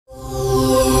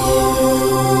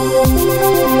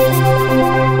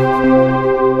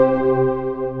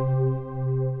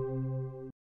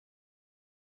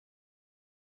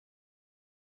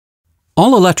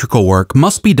All electrical work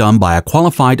must be done by a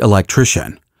qualified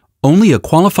electrician. Only a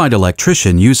qualified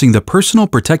electrician using the personal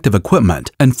protective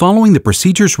equipment and following the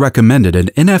procedures recommended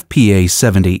in NFPA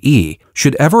 70E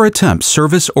should ever attempt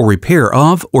service or repair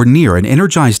of or near an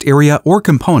energized area or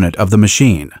component of the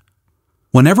machine.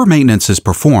 Whenever maintenance is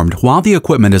performed while the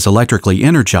equipment is electrically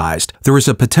energized, there is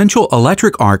a potential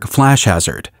electric arc flash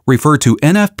hazard. Refer to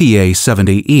NFPA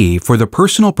 70E for the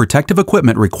personal protective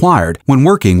equipment required when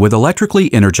working with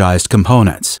electrically energized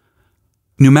components.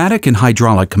 Pneumatic and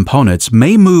hydraulic components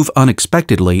may move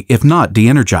unexpectedly if not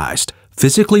de-energized.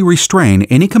 Physically restrain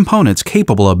any components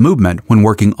capable of movement when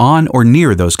working on or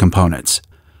near those components.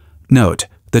 Note: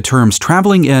 the terms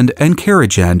traveling end and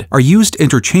carriage end are used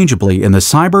interchangeably in the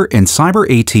Cyber and Cyber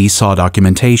AT SAW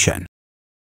documentation.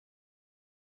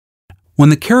 When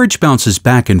the carriage bounces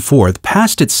back and forth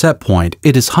past its set point,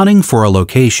 it is hunting for a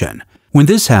location. When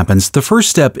this happens, the first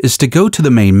step is to go to the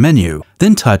main menu,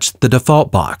 then touch the default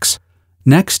box.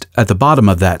 Next, at the bottom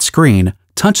of that screen,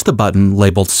 touch the button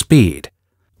labeled Speed.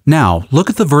 Now, look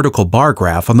at the vertical bar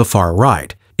graph on the far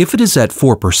right. If it is at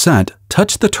 4%,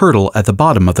 touch the turtle at the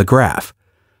bottom of the graph.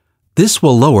 This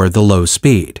will lower the low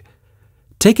speed.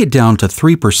 Take it down to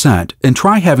 3% and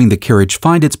try having the carriage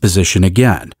find its position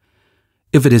again.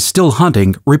 If it is still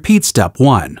hunting, repeat step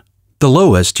 1. The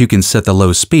lowest you can set the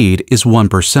low speed is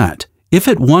 1%. If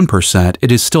at 1%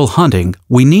 it is still hunting,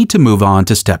 we need to move on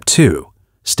to step 2.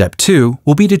 Step 2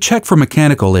 will be to check for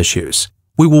mechanical issues.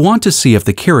 We will want to see if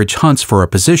the carriage hunts for a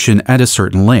position at a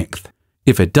certain length.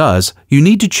 If it does, you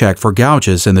need to check for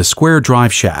gouges in the square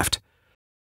drive shaft.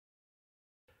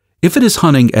 If it is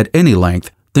hunting at any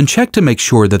length, then check to make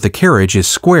sure that the carriage is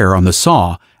square on the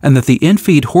saw and that the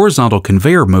in-feed horizontal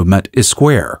conveyor movement is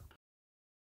square.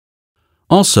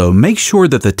 Also, make sure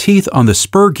that the teeth on the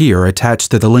spur gear attached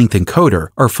to the length encoder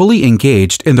are fully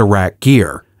engaged in the rack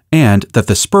gear, and that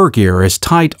the spur gear is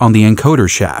tight on the encoder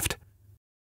shaft.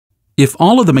 If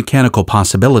all of the mechanical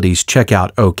possibilities check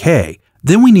out OK,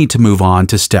 then we need to move on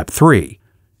to Step 3.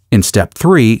 In Step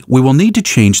 3, we will need to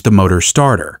change the motor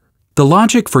starter. The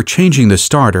logic for changing the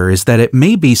starter is that it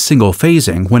may be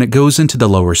single-phasing when it goes into the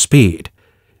lower speed.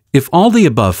 If all the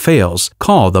above fails,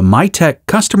 call the MiTek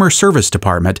Customer Service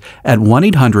Department at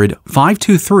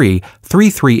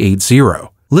 1-800-523-3380.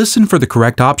 Listen for the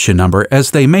correct option number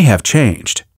as they may have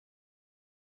changed.